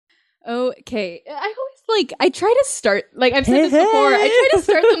Okay. I try to start, like I've said this before, I try to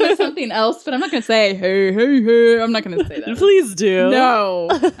start them with something else, but I'm not going to say, hey. I'm not going to say that. Please do. No,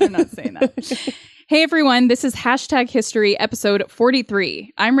 I'm not saying that. Hey, everyone. This is Hashtag History, episode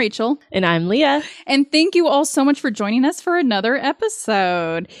 43. I'm Rachel. And I'm Leah. And thank you all so much for joining us for another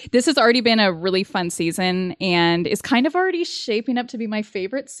episode. This has already been a really fun season and is kind of already shaping up to be my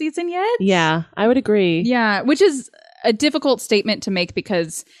favorite season yet. Yeah, I would agree. Yeah, which is a difficult statement to make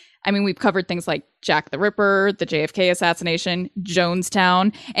because, I mean, we've covered things like Jack the Ripper, the JFK assassination,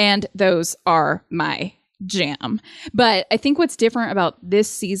 Jonestown, and those are my jam. But I think what's different about this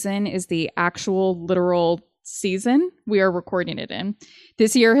season is the actual literal season we are recording it in.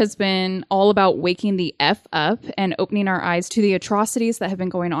 This year has been all about waking the F up and opening our eyes to the atrocities that have been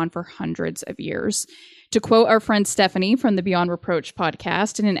going on for hundreds of years. To quote our friend Stephanie from the Beyond Reproach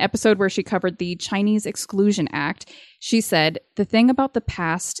podcast in an episode where she covered the Chinese Exclusion Act, she said, "The thing about the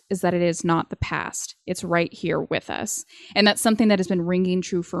past is that it is not the past. It's right here with us." And that's something that has been ringing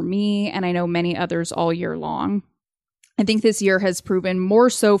true for me, and I know many others all year long. I think this year has proven more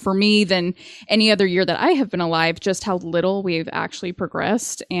so for me than any other year that I have been alive, just how little we've actually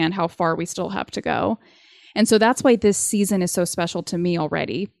progressed and how far we still have to go. And so that's why this season is so special to me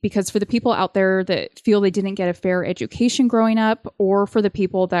already, because for the people out there that feel they didn't get a fair education growing up, or for the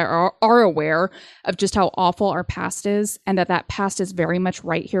people that are aware of just how awful our past is and that past is very much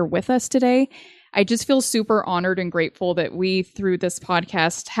right here with us today, I just feel super honored and grateful that we, through this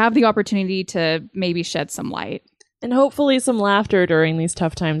podcast, have the opportunity to maybe shed some light. And hopefully some laughter during these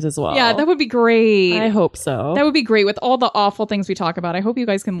tough times as well. Yeah, that would be great. I hope so. That would be great with all the awful things we talk about. I hope you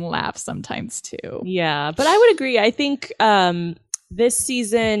guys can laugh sometimes too. Yeah, but I would agree. I think this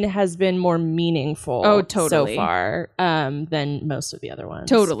season has been more meaningful so far than most of the other ones.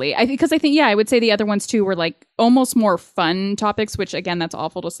 Totally. I think I would say the other ones too were like almost more fun topics, which again, that's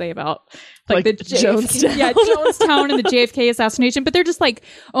awful to say about like the Jonestown. Yeah, Jonestown and the JFK assassination, but they're just like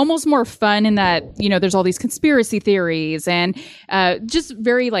almost more fun in that, you know, there's all these conspiracy theories and just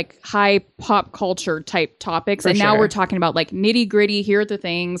very like high pop culture type topics. And now we're talking about like nitty gritty. Here are the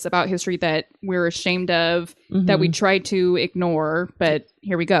things about history that we're ashamed of, that we try to ignore, but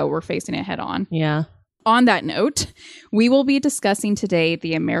here we go. We're facing it head on. Yeah. On that note, we will be discussing today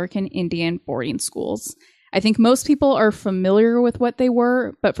the American Indian boarding schools. I think most people are familiar with what they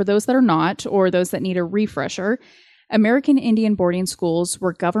were, but for those that are not, or those that need a refresher, American Indian boarding schools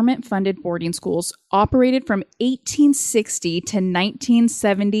were government-funded boarding schools operated from 1860 to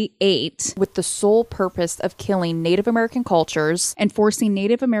 1978 with the sole purpose of killing Native American cultures and forcing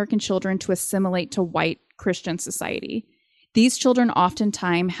Native American children to assimilate to white Christian society. These children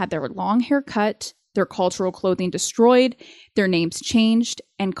oftentimes had their long hair cut, their cultural clothing destroyed, their names changed,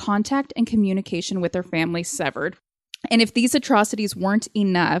 and contact and communication with their families severed. And if these atrocities weren't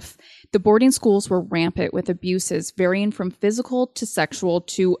enough, the boarding schools were rampant with abuses varying from physical to sexual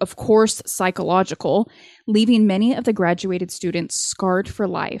to, of course, psychological, leaving many of the graduated students scarred for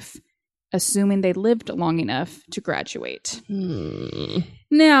life, assuming they lived long enough to graduate.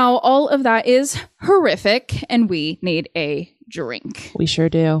 Now, all of that is horrific, and we need a drink. We sure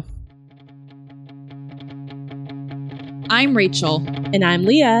do. I'm Rachel. And I'm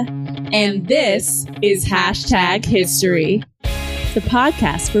Leah. And this is Hashtag History, the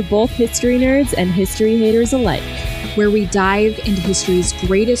podcast for both history nerds and history haters alike, where we dive into history's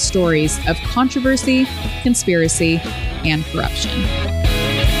greatest stories of controversy, conspiracy, and corruption.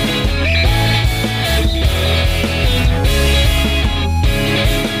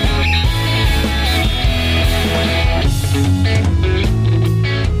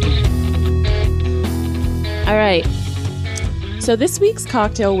 All right. So this week's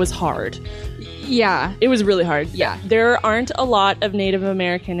cocktail was hard. Yeah. It was really hard. Yeah. There aren't a lot of Native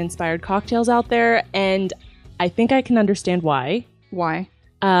American inspired cocktails out there, and I think I can understand why. Why?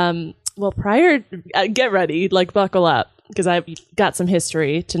 Well, get ready, like buckle up, because I've got some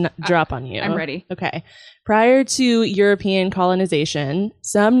history to drop on you. I'm ready. Okay. Prior to European colonization,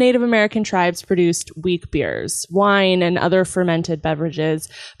 some Native American tribes produced weak beers, wine, and other fermented beverages,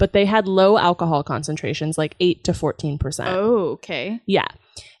 but they had low alcohol concentrations, like 8 to 14%. Oh, okay. Yeah.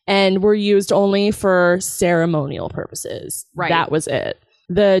 And were used only for ceremonial purposes. Right. That was it.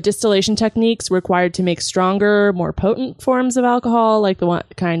 The distillation techniques required to make stronger, more potent forms of alcohol, like the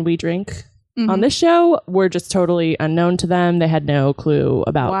kind we drink on this show, were just totally unknown to them. They had no clue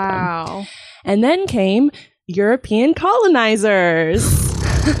about them. Wow. And then came European colonizers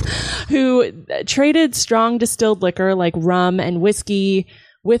who traded strong distilled liquor like rum and whiskey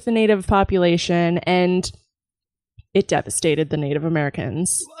with the native population, and it devastated the Native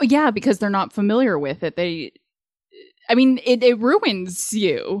Americans. Yeah, because they're not familiar with it. I mean, it ruins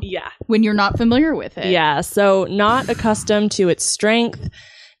you Yeah. when you're not familiar with it. Yeah. So, not accustomed to its strength,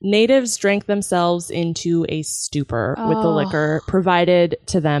 natives drank themselves into a stupor with the Oh. liquor provided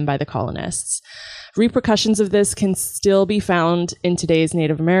to them by the colonists. Repercussions of this can still be found in today's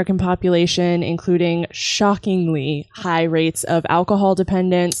Native American population, including shockingly high rates of alcohol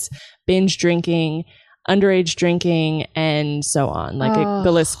dependence, binge drinking, underage drinking, and so on. Like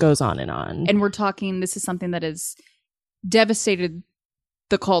the list goes on and on. And we're talking, this is something that has devastated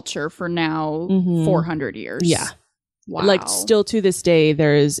the culture for now Mhm. 400 years. Yeah. Wow. Like still to this day,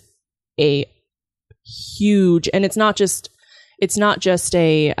 there is a huge, and it's not just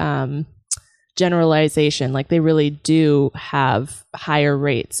a generalization. Like they really do have higher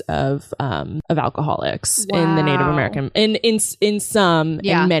rates of alcoholics in the Native Wow. American in some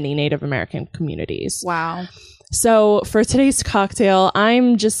Yeah. in many Native American communities. Wow. So for today's cocktail,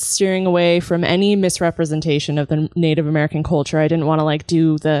 I'm just steering away from any misrepresentation of the Native American culture. I didn't want to like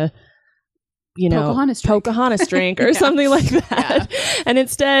do the Pocahontas drink or Yeah. something like that. And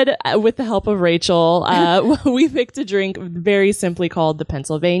instead, with the help of Rachel, we picked a drink very simply called the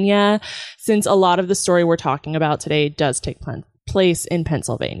Pennsylvania, since a lot of the story we're talking about today does take place in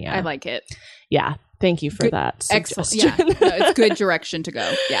Pennsylvania. I like it. Yeah. Thank you for that Excellent. suggestion. Yeah. No, it's good direction to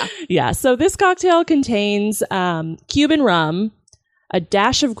go. Yeah. Yeah. So this cocktail contains Cuban rum, a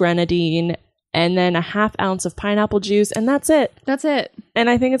dash of grenadine, and then a half ounce of pineapple juice, and that's it. That's it. And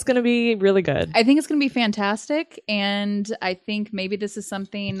I think it's going to be really good. I think it's going to be fantastic. And I think maybe this is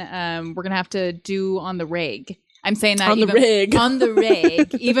something we're going to have to do on the rig. I'm saying that On the rig. On the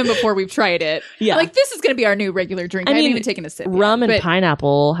rig, even before we've tried it. Yeah. Like, this is going to be our new regular drink. I haven't even taken a sip rum yet, and but-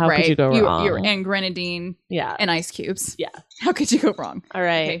 pineapple. How could you go wrong? And grenadine Yeah. and ice cubes. Yeah. How could you go wrong? All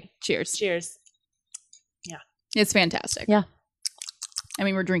right. Okay, cheers. Cheers. It's fantastic. Yeah. I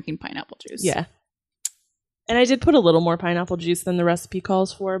mean, we're drinking pineapple juice. Yeah. And I did put a little more pineapple juice than the recipe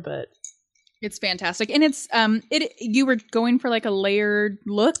calls for, but It's fantastic. And it's you were going for like a layered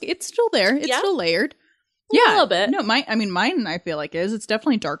look. It's still there. It's Yeah. still layered. A little bit. No, mine I feel like is. It's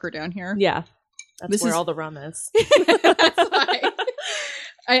definitely darker down here. yeah. That's This where is- all the rum is. That's why.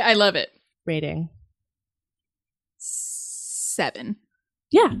 I love it. Rating. 7.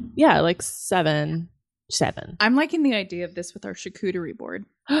 Yeah. Yeah, like 7. I'm liking the idea of this with our charcuterie board.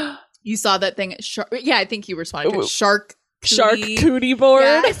 You saw that thing. Yeah, I think you responded to it. Shark Charcuterie board.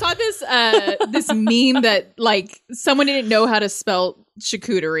 Yeah, I saw this this meme that like someone didn't know how to spell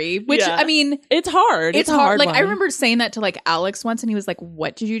charcuterie, which Yeah. I mean, It's hard. it's a hard. Like one. I remember saying that to like Alex once, and he was like,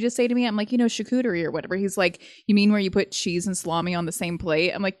 "What did you just say to me?" I'm like, charcuterie or whatever. He's like, "You mean where you put cheese and salami on the same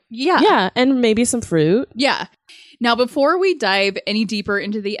plate?" I'm like, "Yeah, Yeah, and maybe some fruit. yeah." Now, before we dive any deeper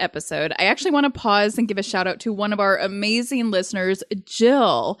into the episode, I actually want to pause and give a shout out to one of our amazing listeners,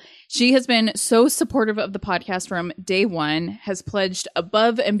 Jill. She has been so supportive of the podcast from day one, has pledged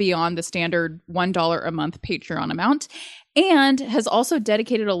above and beyond the standard $1 a month Patreon amount, and has also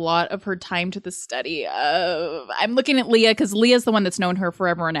dedicated a lot of her time to the study of. I'm looking at Leah because Leah's the one that's known her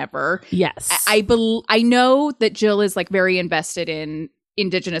forever and ever. Yes. I know that Jill is like very invested in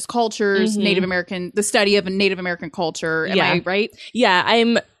Indigenous cultures, Mhm. Native American, the study of Native American culture. Am Yeah. I right? Yeah,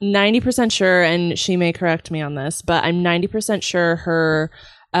 I'm 90% sure, and she may correct me on this, but I'm 90% sure her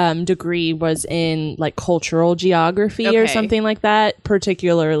degree was in like cultural geography or Okay. something like that,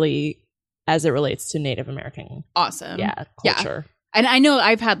 particularly as it relates to Native American Awesome. yeah, Yeah. culture. And I know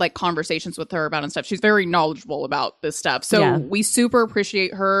I've had like conversations with her about and stuff. She's very knowledgeable about this stuff. So Yeah. we super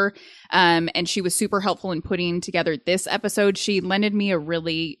appreciate her. And she was super helpful in putting together this episode. She lended me a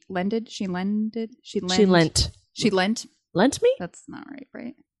really She lent. Lent me? That's not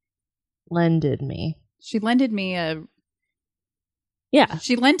right? Lended me. She lended me a Yeah.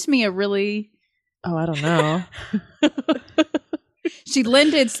 She lent me a really Oh, I don't know. She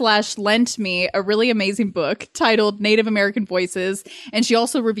lent me a really amazing book titled Native American Voices. And she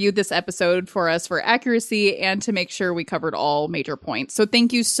also reviewed this episode for us for accuracy and to make sure we covered all major points. So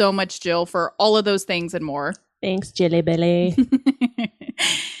thank you so much, Jill, for all of those things and more. Thanks, Jilly Billy.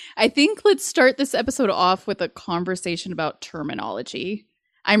 I think let's start this episode off with a conversation about terminology.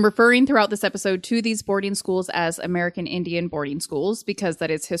 I'm referring throughout this episode to these boarding schools as American Indian boarding schools because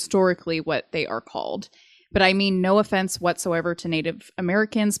that is historically what they are called. But I mean no offense whatsoever to Native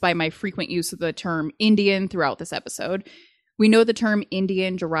Americans by my frequent use of the term Indian throughout this episode. We know the term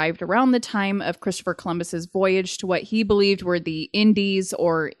Indian derived around the time of Christopher Columbus's voyage to what he believed were the Indies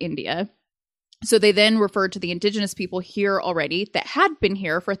or India. So they then referred to the indigenous people here already that had been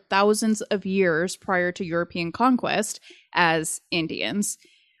here for thousands of years prior to European conquest as Indians.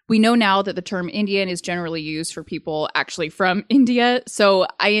 We know now that the term Indian is generally used for people actually from India, so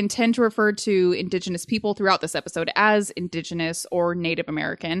I intend to refer to Indigenous people throughout this episode as Indigenous or Native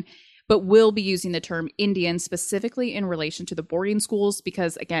American, but will be using the term Indian specifically in relation to the boarding schools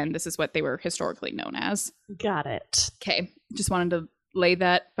because, again, this is what they were historically known as. Got it. Okay, just wanted to lay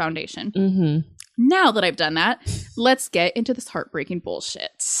that foundation. Mm-hmm. Now that I've done that, let's get into this heartbreaking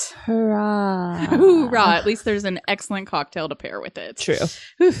bullshit. Hurrah. Hoorah. At least there's an excellent cocktail to pair with it.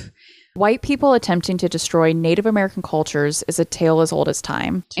 True. White people attempting to destroy Native American cultures is a tale as old as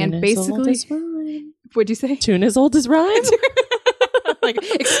time. Tune and as old basically, as rhyme. what'd you say? Tune as old as rhyme. Like,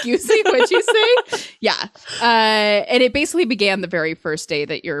 excuse me, what'd you say? Yeah. And it basically began the very first day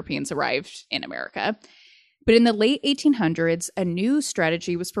that Europeans arrived in America. But in the late 1800s, a new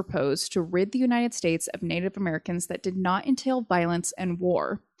strategy was proposed to rid the United States of Native Americans that did not entail violence and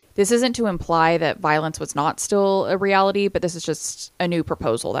war. This isn't to imply that violence was not still a reality, but this is just a new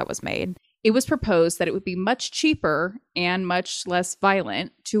proposal that was made. It was proposed that it would be much cheaper and much less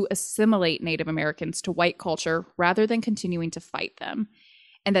violent to assimilate Native Americans to white culture rather than continuing to fight them,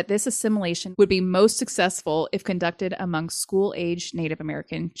 and that this assimilation would be most successful if conducted among school-aged Native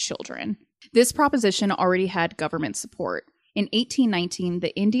American children. This proposition already had government support. In 1819,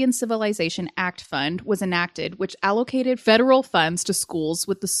 the Indian Civilization Act Fund was enacted, which allocated federal funds to schools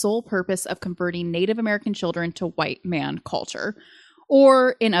with the sole purpose of converting Native American children to white man culture,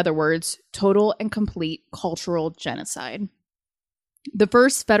 or, in other words, total and complete cultural genocide. The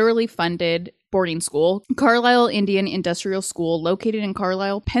first federally funded boarding school, Carlisle Indian Industrial School, located in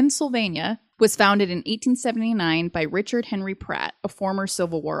Carlisle, Pennsylvania, was founded in 1879 by Richard Henry Pratt, a former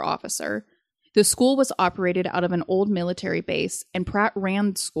Civil War officer. The school was operated out of an old military base, and Pratt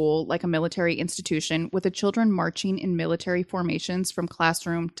ran the school like a military institution, with the children marching in military formations from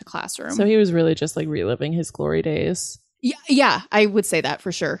classroom to classroom. So he was really just like reliving his glory days. Yeah, I would say that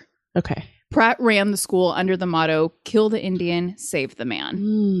for sure. Okay. Pratt ran the school under the motto, kill the Indian, save the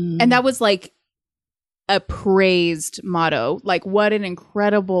man. And that was like a praised motto. Like, what an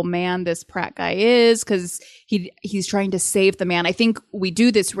incredible man this Pratt guy is, because he's trying to save the man. I think we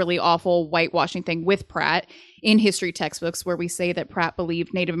do this really awful whitewashing thing with Pratt in history textbooks where we say that Pratt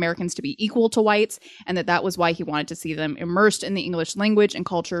believed Native Americans to be equal to whites and that was why he wanted to see them immersed in the English language and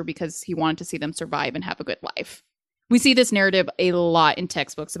culture, because he wanted to see them survive and have a good life. We see this narrative a lot in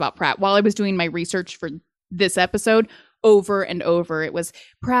textbooks about Pratt. While I was doing my research for this episode, over and over, it was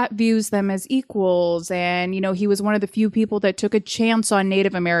Pratt views them as equals. And, he was one of the few people that took a chance on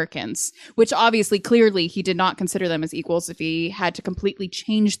Native Americans, which obviously, clearly, he did not consider them as equals if he had to completely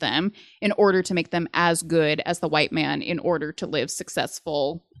change them in order to make them as good as the white man in order to live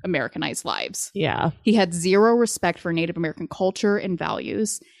successful Americanized lives. Yeah. He had zero respect for Native American culture and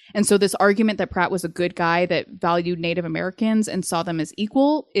values. And so this argument that Pratt was a good guy that valued Native Americans and saw them as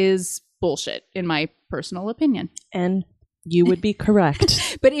equal is bullshit, in my personal opinion. And you would be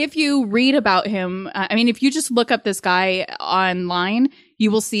correct. But if you read about him, if you just look up this guy online, you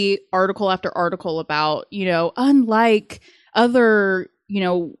will see article after article about, unlike other,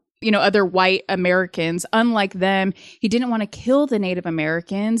 other white Americans, unlike them, he didn't want to kill the Native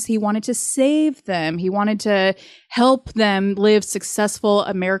Americans. He wanted to save them. He wanted to help them live successful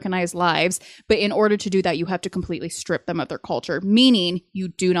Americanized lives. But in order to do that, you have to completely strip them of their culture, meaning you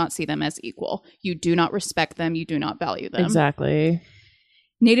do not see them as equal. You do not respect them. You do not value them. Exactly.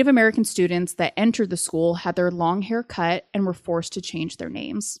 Native American students that entered the school had their long hair cut and were forced to change their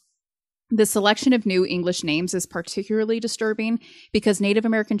names. The selection of new English names is particularly disturbing because Native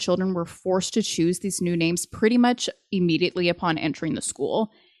American children were forced to choose these new names pretty much immediately upon entering the school.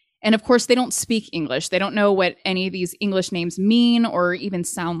 And of course, they don't speak English. They don't know what any of these English names mean or even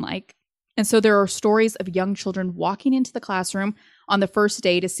sound like. And so there are stories of young children walking into the classroom on the first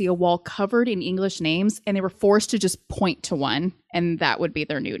day to see a wall covered in English names, and they were forced to just point to one, and that would be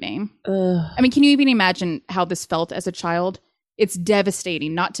their new name. Ugh. Can you even imagine how this felt as a child? It's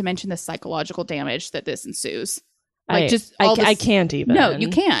devastating, not to mention the psychological damage that this ensues. I can't even. No, you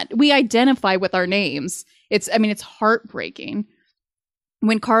can't. We identify with our names. It's heartbreaking.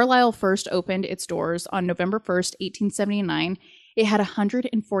 When Carlisle first opened its doors on November 1st, 1879, it had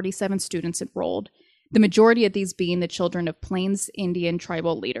 147 students enrolled, the majority of these being the children of Plains Indian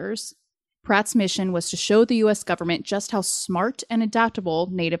tribal leaders. Pratt's mission was to show the U.S. government just how smart and adaptable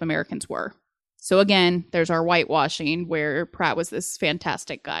Native Americans were. So again, there's our whitewashing where Pratt was this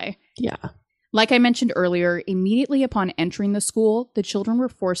fantastic guy. Yeah. Like I mentioned earlier, immediately upon entering the school, the children were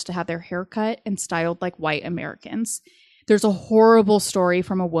forced to have their hair cut and styled like white Americans. There's a horrible story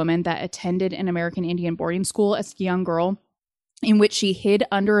from a woman that attended an American Indian boarding school as a young girl, in which she hid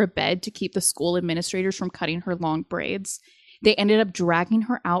under a bed to keep the school administrators from cutting her long braids. They ended up dragging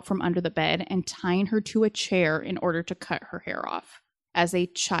her out from under the bed and tying her to a chair in order to cut her hair off as a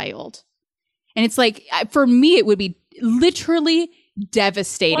child. And it's like, for me, it would be literally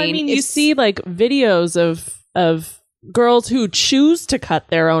devastating. Well, I mean, you see like videos of girls who choose to cut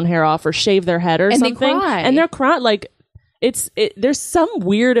their own hair off or shave their head or and something. They cry. And they're crying. Like, there's some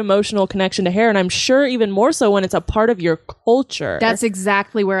weird emotional connection to hair. And I'm sure even more so when it's a part of your culture. That's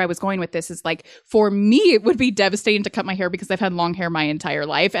exactly where I was going with this, is like, for me, it would be devastating to cut my hair because I've had long hair my entire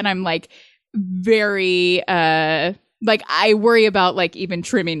life. And I'm like very, like, I worry about like even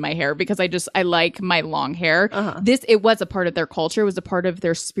trimming my hair because I like my long hair. It was a part of their culture. It was a part of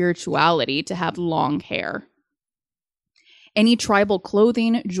their spirituality to have long hair. Any tribal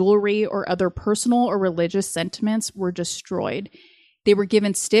clothing, jewelry, or other personal or religious sentiments were destroyed. They were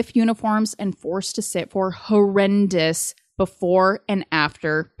given stiff uniforms and forced to sit for horrendous before and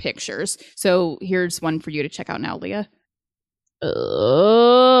after pictures. So here's one for you to check out now, Leah.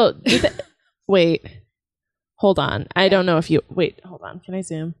 Wait. Hold on. I don't know if you... Wait, hold on. Can I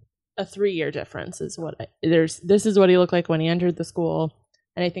zoom? A 3-year difference is what... This is what he looked like when he entered the school.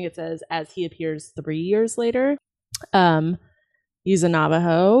 And I think it says, as he appears 3 years later. He's a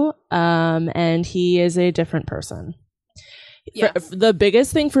Navajo, and he is a different person. Yeah. The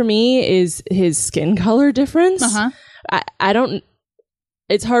biggest thing for me is his skin color difference. I don't...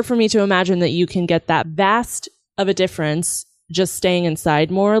 It's hard for me to imagine that you can get that vast of a difference just staying inside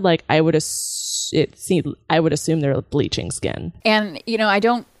more. Like, I would assume they're bleaching skin. And, I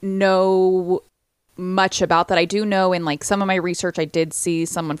don't know much about that. I do know in like some of my research, I did see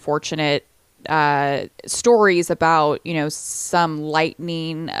some unfortunate stories about, some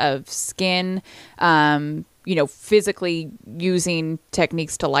lightening of skin, physically using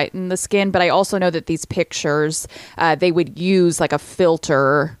techniques to lighten the skin. But I also know that these pictures, they would use like a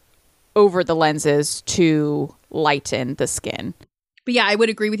filter over the lenses to lighten the skin. But yeah, I would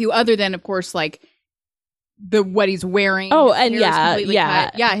agree with you, other than, of course, like what he's wearing. Oh, and yeah.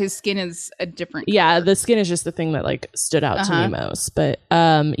 Yeah, his skin is a different color. Yeah, the skin is just the thing that like stood out to me most. But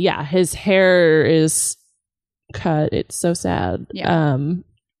yeah, his hair is cut. It's so sad. Yeah.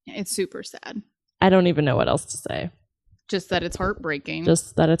 It's super sad. I don't even know what else to say. Just that it's heartbreaking.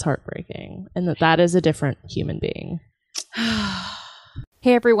 And that is a different human being.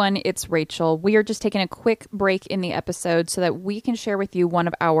 Hey everyone, it's Rachel. We are just taking a quick break in the episode so that we can share with you one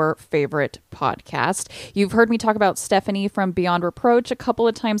of our favorite podcasts. You've heard me talk about Stephanie from Beyond Reproach a couple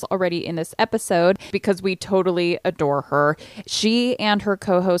of times already in this episode because we totally adore her. She and her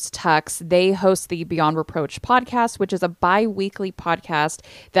co-host Tux, they host the Beyond Reproach podcast, which is a bi-weekly podcast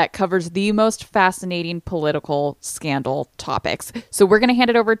that covers the most fascinating political scandal topics. So we're going to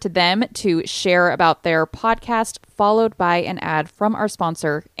hand it over to them to share about their podcast, followed by an ad from our sponsor,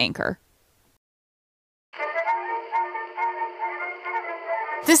 Anchor.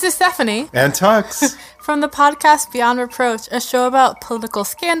 This is Stephanie. And Tux. From the podcast Beyond Reproach, a show about political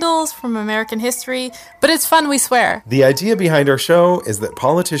scandals from American history, but it's fun, we swear. The idea behind our show is that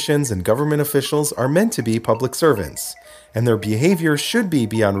politicians and government officials are meant to be public servants, and their behavior should be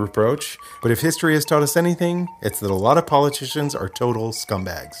beyond reproach. But if history has taught us anything, it's that a lot of politicians are total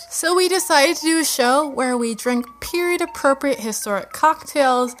scumbags. So we decided to do a show where we drink period-appropriate historic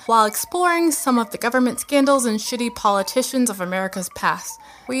cocktails while exploring some of the government scandals and shitty politicians of America's past.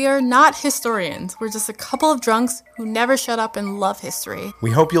 We are not historians. We're just a couple of drunks who never shut up and love history.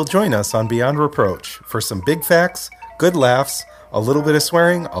 We hope you'll join us on Beyond Reproach for some big facts, good laughs, a little bit of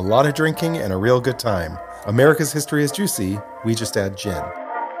swearing, a lot of drinking, and a real good time. America's history is juicy. We just add gin.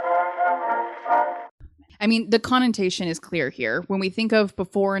 I mean, the connotation is clear here. When we think of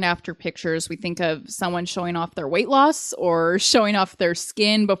before and after pictures, we think of someone showing off their weight loss or showing off their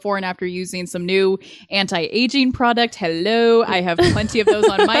skin before and after using some new anti-aging product. Hello, I have plenty of those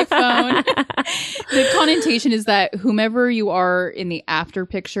on my phone. The connotation is that whomever you are in the after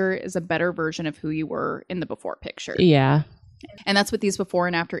picture is a better version of who you were in the before picture. Yeah. And that's what these before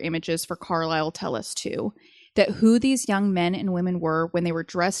and after images for Carlisle tell us too. That who these young men and women were when they were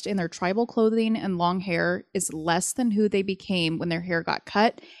dressed in their tribal clothing and long hair is less than who they became when their hair got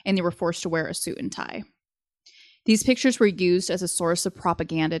cut and they were forced to wear a suit and tie. These pictures were used as a source of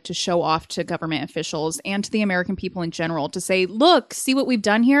propaganda to show off to government officials and to the American people in general to say, look, see what we've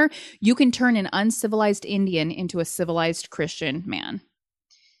done here? You can turn an uncivilized Indian into a civilized Christian man.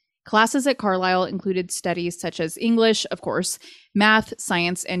 Classes at Carlisle included studies such as English, of course, math,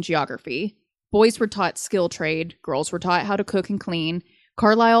 science, and geography. Boys were taught skill trade. Girls were taught how to cook and clean.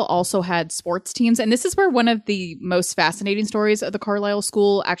 Carlisle also had sports teams. And this is where one of the most fascinating stories of the Carlisle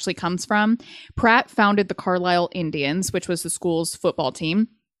school actually comes from. Pratt founded the Carlisle Indians, which was the school's football team.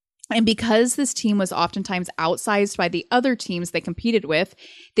 And because this team was oftentimes outsized by the other teams they competed with,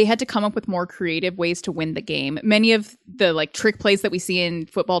 they had to come up with more creative ways to win the game. Many of the like trick plays that we see in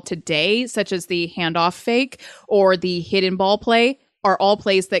football today, such as the handoff fake or the hidden ball play, are all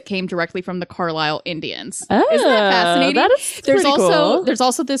plays that came directly from the Carlisle Indians. Oh, isn't that fascinating? That is pretty cool. There's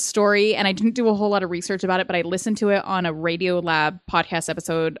also this story, and I didn't do a whole lot of research about it, but I listened to it on a Radio Lab podcast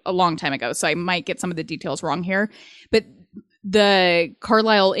episode a long time ago, so I might get some of the details wrong here. But the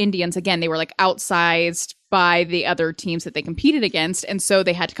Carlisle Indians, again, they were like outsized by the other teams that they competed against. And so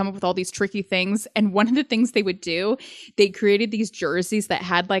they had to come up with all these tricky things. And one of the things they would do, they created these jerseys that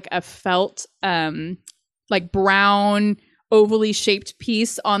had like a felt, like brown, ovally shaped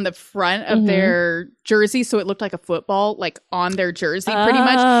piece on the front of their jersey. So it looked like a football, like on their jersey pretty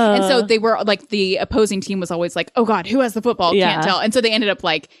much. And so they were like, the opposing team was always like, oh God, who has the football? Can't tell. And so they ended up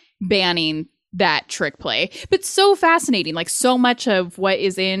like banning that trick play. But so fascinating. Like so much of what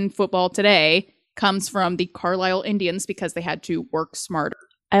is in football today comes from the Carlisle Indians because they had to work smarter.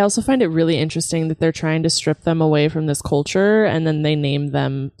 I also find it really interesting that they're trying to strip them away from this culture and then they name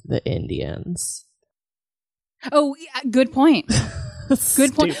them the Indians. Oh, yeah, good point.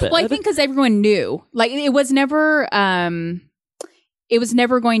 Good point. Stupid. Well, I think because everyone knew, like it was never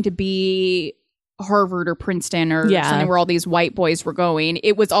going to be Harvard or Princeton or something where all these white boys were going.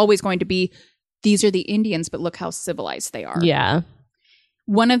 It was always going to be, these are the Indians, but look how civilized they are. Yeah.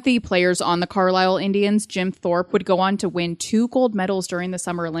 One of the players on the Carlisle Indians, Jim Thorpe, would go on to win 2 gold medals during the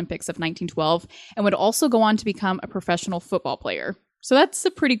Summer Olympics of 1912 and would also go on to become a professional football player. So that's a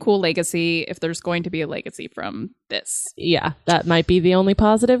pretty cool legacy if there's going to be a legacy from this. Yeah, that might be the only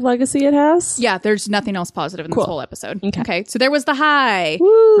positive legacy it has. Yeah, there's nothing else positive in Cool. this whole episode. Okay. So there was the high,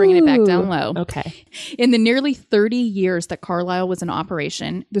 Woo! bringing it back down low. Okay. In the nearly 30 years that Carlisle was in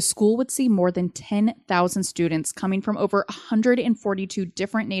operation, the school would see more than 10,000 students coming from over 142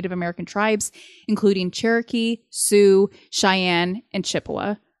 different Native American tribes, including Cherokee, Sioux, Cheyenne, and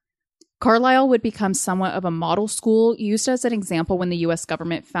Chippewa. Carlisle would become somewhat of a model school, used as an example when the U.S.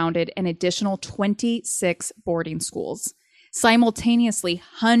 government founded an additional 26 boarding schools. Simultaneously,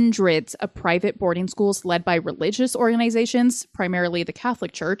 hundreds of private boarding schools led by religious organizations, primarily the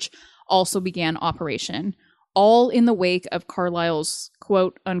Catholic Church, also began operation, all in the wake of Carlisle's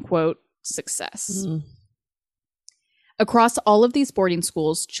quote-unquote success. Across all of these boarding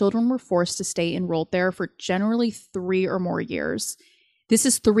schools, children were forced to stay enrolled there for generally 3 or more years. This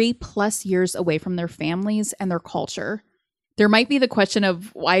is 3+ years away from their families and their culture. There might be the question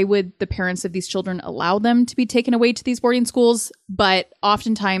of why would the parents of these children allow them to be taken away to these boarding schools? But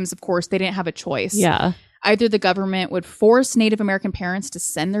oftentimes, of course, they didn't have a choice. Yeah. Either the government would force Native American parents to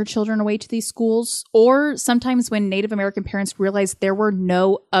send their children away to these schools, or sometimes when Native American parents realized there were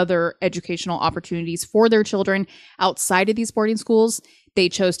no other educational opportunities for their children outside of these boarding schools, they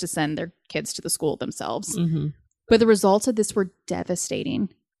chose to send their kids to the school themselves. But the results of this were devastating.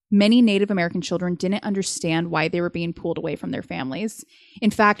 Many Native American children didn't understand why they were being pulled away from their families.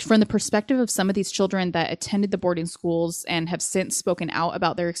 In fact, from the perspective of some of these children that attended the boarding schools and have since spoken out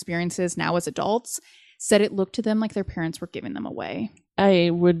about their experiences now as adults, said it looked to them like their parents were giving them away. I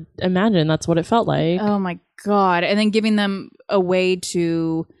would imagine that's what it felt like. Oh my God. And then giving them away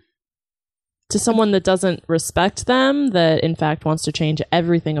to someone that doesn't respect them, that in fact wants to change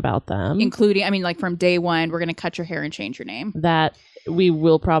everything about them. including, I mean, like from day one, we're going to cut your hair and change your name. That we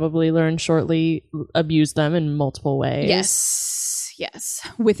will probably learn shortly abuse them in multiple ways. Yes.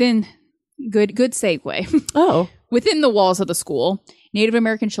 Within, good segue. Oh. Within the walls of the school, Native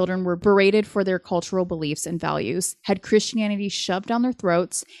American children were berated for their cultural beliefs and values, had Christianity shoved down their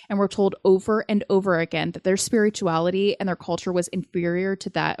throats, and were told over and over again that their spirituality and their culture was inferior to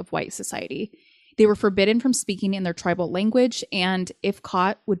that of white society. They were forbidden from speaking in their tribal language and, if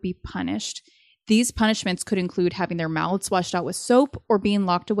caught, would be punished. These punishments could include having their mouths washed out with soap or being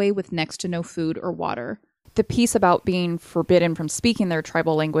locked away with next to no food or water. The piece about being forbidden from speaking their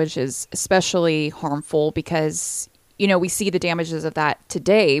tribal language is especially harmful because, you know, we see the damages of that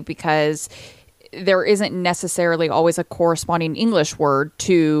today because there isn't necessarily always a corresponding English word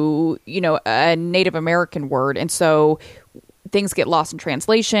to, you know, a Native American word. And so things get lost in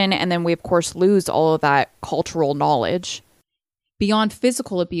translation. And then we, of course, lose all of that cultural knowledge. Beyond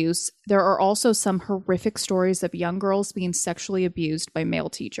physical abuse, there are also some horrific stories of young girls being sexually abused by male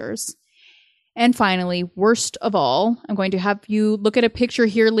teachers. And finally, worst of all, I'm going to have you look at a picture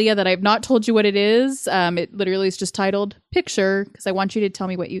here, Leah, that I've not told you what it is. It literally is just titled Picture, because I want you to tell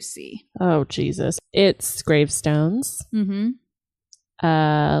me what you see. Oh, Jesus. It's gravestones. Mm-hmm.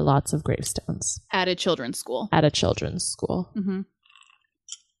 Lots of gravestones. At a children's school. At a children's school. Mm-hmm.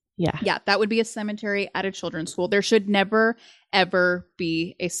 Yeah. Yeah, that would be a cemetery at a children's school. There should never, ever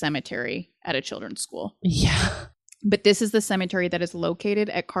be a cemetery at a children's school. Yeah. But this is the cemetery that is located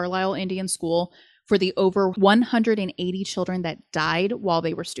at Carlisle Indian School for the over 180 children that died while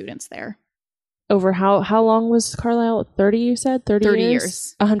they were students there. Over how long was Carlisle? 30, you said? 30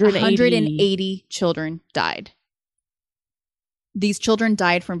 years? 180 children died. These children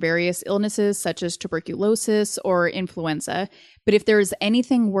died from various illnesses such as tuberculosis or influenza. But if there is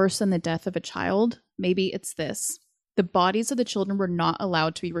anything worse than the death of a child, maybe it's this. The bodies of the children were not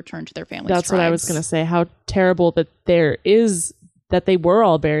allowed to be returned to their families' That's tribes. what I was going to say. How terrible that that they were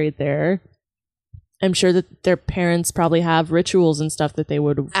all buried there. I'm sure that their parents probably have rituals and stuff that they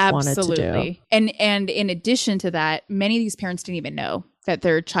would have wanted to do. And in addition to that, many of these parents didn't even know that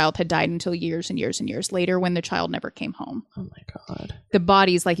their child had died until years and years and years later when the child never came home. Oh my God. The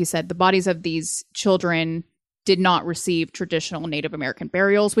bodies, like you said, the bodies of these children did not receive traditional Native American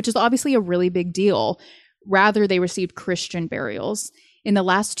burials, which is obviously a really big deal. Rather, they received Christian burials. In the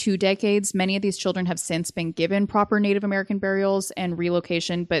last 2 decades, many of these children have since been given proper Native American burials and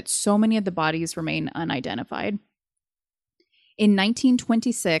relocation, but so many of the bodies remain unidentified. In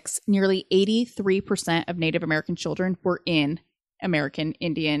 1926, nearly 83% of Native American children were in American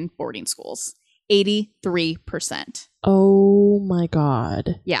Indian boarding schools. 83%. Oh my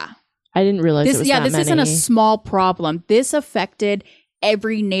God. Yeah. I didn't realize it was that this many. isn't a small problem. This affected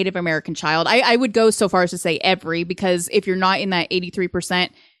every Native American child. I would go so far as to say every, because if you're not in that 83%,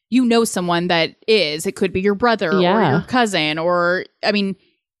 you know someone that is. It could be your brother or your cousin, or, I mean,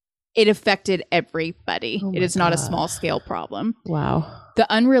 it affected everybody. It is not a small scale problem. Wow. The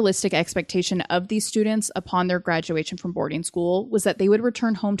unrealistic expectation of these students upon their graduation from boarding school was that they would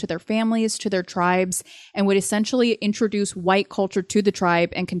return home to their families, to their tribes, and would essentially introduce white culture to the tribe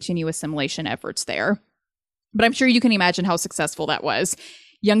and continue assimilation efforts there. But I'm sure you can imagine how successful that was.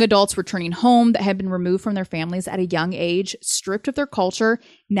 Young adults returning home that had been removed from their families at a young age, stripped of their culture,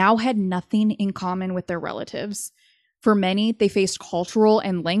 now had nothing in common with their relatives. For many, they faced cultural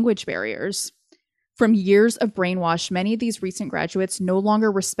and language barriers. From years of brainwash, many of these recent graduates no longer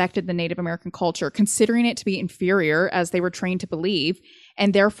respected the Native American culture, considering it to be inferior, as they were trained to believe,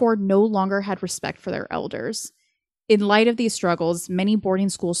 and therefore no longer had respect for their elders. In light of these struggles, many boarding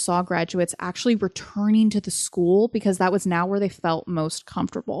schools saw graduates actually returning to the school because that was now where they felt most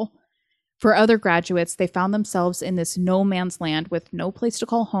comfortable. For other graduates, they found themselves in this no man's land with no place to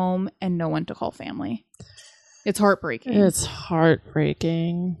call home and no one to call family. It's heartbreaking. It's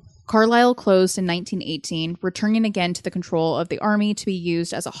heartbreaking. Carlisle closed in 1918, returning again to the control of the Army to be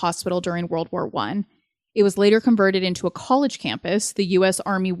used as a hospital during World War I. It was later converted into a college campus, the U.S.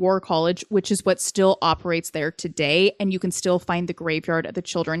 Army War College, which is what still operates there today, and you can still find the graveyard of the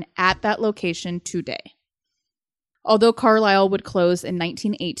children at that location today. Although Carlisle would close in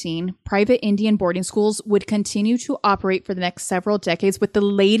 1918, private Indian boarding schools would continue to operate for the next several decades, with the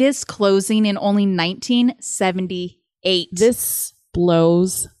latest closing in only 1978. This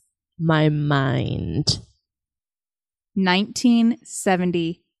blows my mind.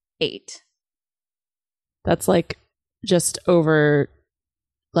 1978. That's like just over,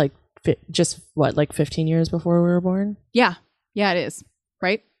 like, just what, like 15 years before we were born? Yeah. Yeah, it is.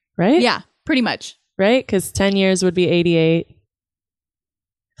 Right? Right? Yeah, pretty much. Right? Because 10 years would be 88.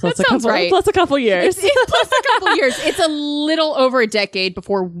 That sounds right. Plus a couple years. Plus a couple years. It's a little over a decade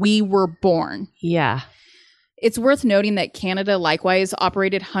before we were born. Yeah. It's worth noting that Canada likewise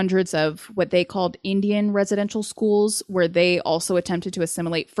operated hundreds of what they called Indian residential schools, where they also attempted to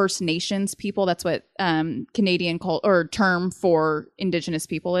assimilate First Nations people. That's what Canadian term for Indigenous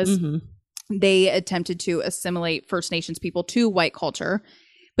people is. Mm-hmm. They attempted to assimilate First Nations people to white culture.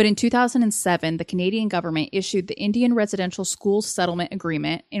 But in 2007, the Canadian government issued the Indian Residential Schools Settlement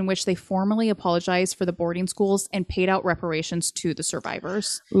Agreement, in which they formally apologized for the boarding schools and paid out reparations to the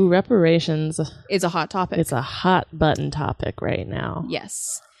survivors. Ooh, reparations is a hot topic. It's a hot button topic right now.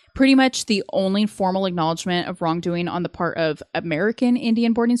 Yes. Pretty much the only formal acknowledgement of wrongdoing on the part of American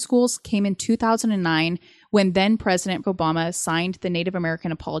Indian boarding schools came in 2009, when then President Obama signed the Native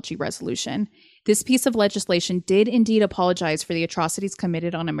American Apology Resolution. This piece of legislation did indeed apologize for the atrocities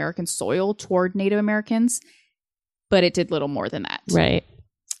committed on American soil toward Native Americans, but it did little more than that. Right.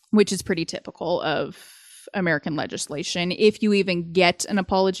 Which is pretty typical of American legislation. If you even get an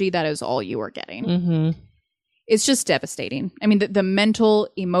apology, that is all you are getting. Mm-hmm. It's just devastating. I mean, the mental,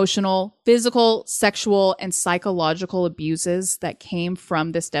 emotional, physical, sexual, and psychological abuses that came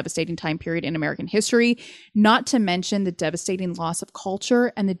from this devastating time period in American history, not to mention the devastating loss of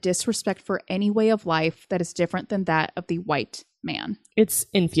culture and the disrespect for any way of life that is different than that of the white man. It's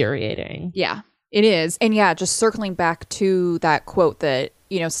infuriating. Yeah, it is. And yeah, just circling back to that quote that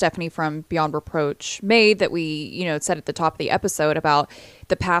Stephanie from Beyond Reproach made that we, said at the top of the episode about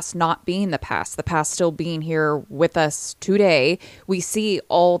the past not being the past still being here with us today. We see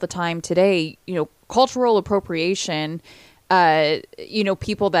all the time today, cultural appropriation,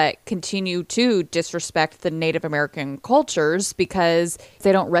 people that continue to disrespect the Native American cultures because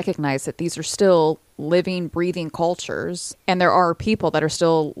they don't recognize that these are still living, breathing cultures. And there are people that are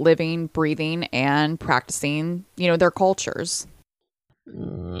still living, breathing, and practicing, their cultures.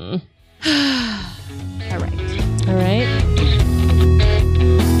 Mm. All right. All right.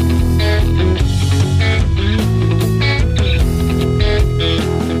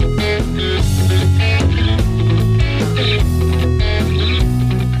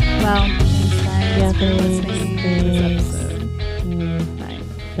 Well, thanks, guys. Yeah, for thanks. listening to this episode.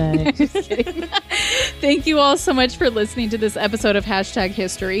 Bye. Just kidding. Thank you all so much for listening to this episode of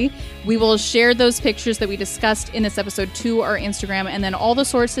 #History. We will share those pictures that we discussed in this episode to our Instagram, and then all the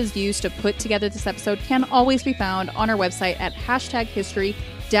sources used to put together this episode can always be found on our website at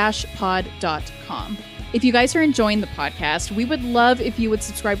 #history-pod.com. If you guys are enjoying the podcast, we would love if you would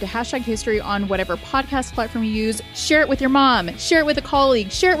subscribe to #History on whatever podcast platform you use. Share it with your mom, share it with a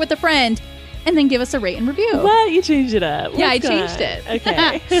colleague, share it with a friend, and then give us a rate and review. What? You changed it up. Yeah, What's I changed it.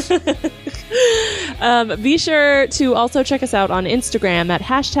 Okay. Be sure to also check us out on Instagram at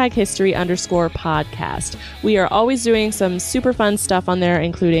 #history_podcast. We are always doing some super fun stuff on there,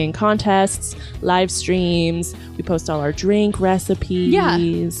 including contests, live streams. We post all our drink recipes. Yeah.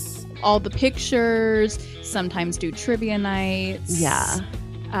 All the pictures, sometimes do trivia nights. Yeah.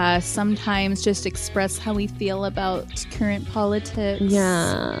 Sometimes just express how we feel about current politics.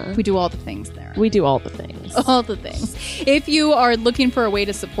 Yeah. We do all the things there. We do all the things. All the things. If you are looking for a way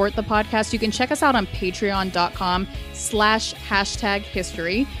to support the podcast, you can check us out on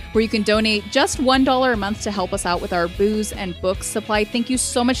patreon.com/#history, where you can donate just $1 a month to help us out with our booze and book supply. Thank you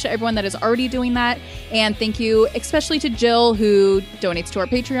so much to everyone that is already doing that. And thank you especially to Jill, who donates to our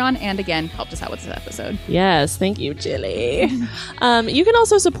Patreon and again helped us out with this episode. Yes, thank you, Jilly. You can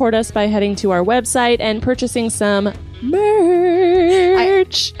also support us by heading to our website and purchasing some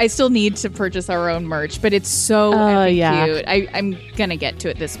merch. I still need to purchase our own merch, but it's so cute. I'm gonna get to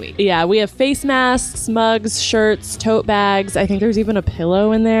it this week. Yeah, we have face masks, mugs, shirts, tote bags. I think there's even a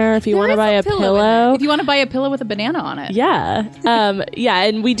pillow in there if you want to buy a pillow. If you want to buy a pillow with a banana on it. Yeah.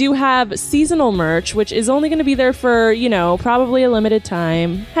 And we do have seasonal merch, which is only going to be there for, probably a limited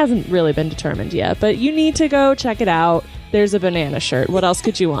time. Hasn't really been determined yet, but you need to go check it out. There's a banana shirt. What else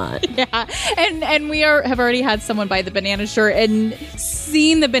could you want? Yeah. And we have already had someone buy the banana shirt, and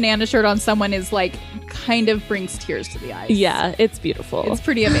seeing the banana shirt on someone is like kind of brings tears to the eyes. Yeah, it's beautiful. It's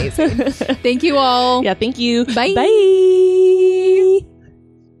pretty amazing. Thank you all. Yeah, thank you. Bye. Bye.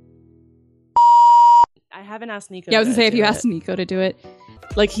 I haven't asked Nico. Yeah, I was gonna say, if you it. asked Nico to do it.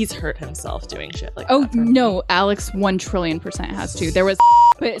 Like, he's hurt himself doing shit like Oh, that. no. Alex 1,000,000,000% has to. There was...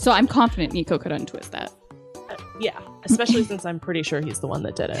 So I'm confident Nico could untwist that. Yeah, especially since I'm pretty sure he's the one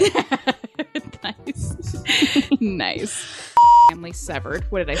that did it. Nice. Nice. Family severed.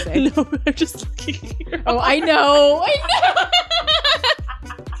 What did I say? No, I'm just looking here. Oh, I know.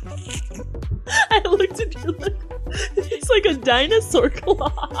 I looked at you like it's like a dinosaur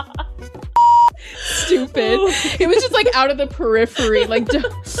claw. Stupid. It was just like out of the periphery. Like,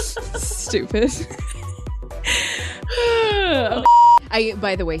 stupid.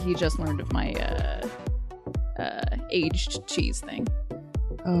 By the way, he just learned of my aged cheese thing.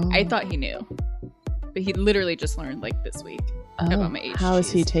 Oh. I thought he knew, but he literally just learned like this week about my aged How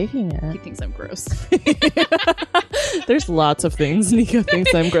is he cheese. taking He it? thinks I'm gross. There's lots of things Nico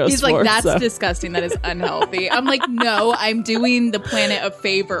thinks I'm gross He's like, for, that's so. disgusting. That is unhealthy. I'm like, no, I'm doing the planet a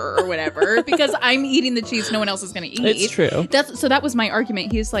favor or whatever because I'm eating the cheese no one else is going to eat. It's true. So that was my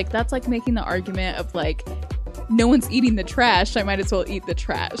argument. He's like, that's like making the argument of like, no one's eating the trash. I might as well eat the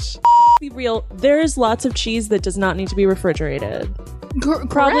trash. Be real. There's lots of cheese that does not need to be refrigerated. Correct.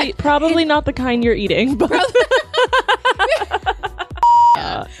 Probably not the kind you're eating, but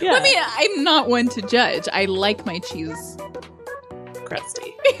Yeah. yeah. I mean, I'm not one to judge. I like my cheese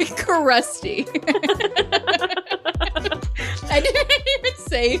crusty. crusty. I didn't even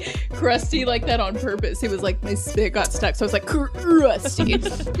say crusty like that on purpose. It was like my spit got stuck, so I was like crusty.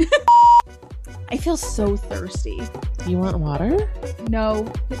 I feel so thirsty. You want water? No,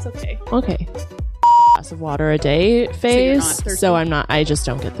 it's okay. Okay. Glass of water a day phase. not thirsty? So I'm not. I just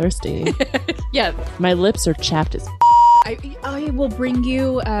don't get thirsty. Yeah, My lips are chapped as. I will bring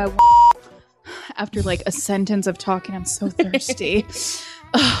you after like a sentence of talking. I'm so thirsty.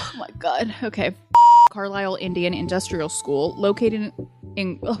 Oh my god. Okay. Carlisle Indian Industrial School, located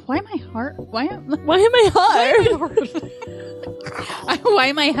Why am I hard? Why am I hard? Why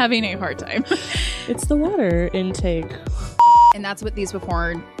am I having a hard time? It's the water intake. And that's what these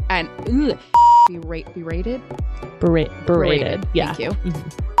before and berated. Berated. Yeah. Thank you.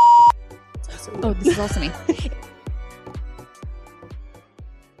 Mm-hmm. Oh, this is also me.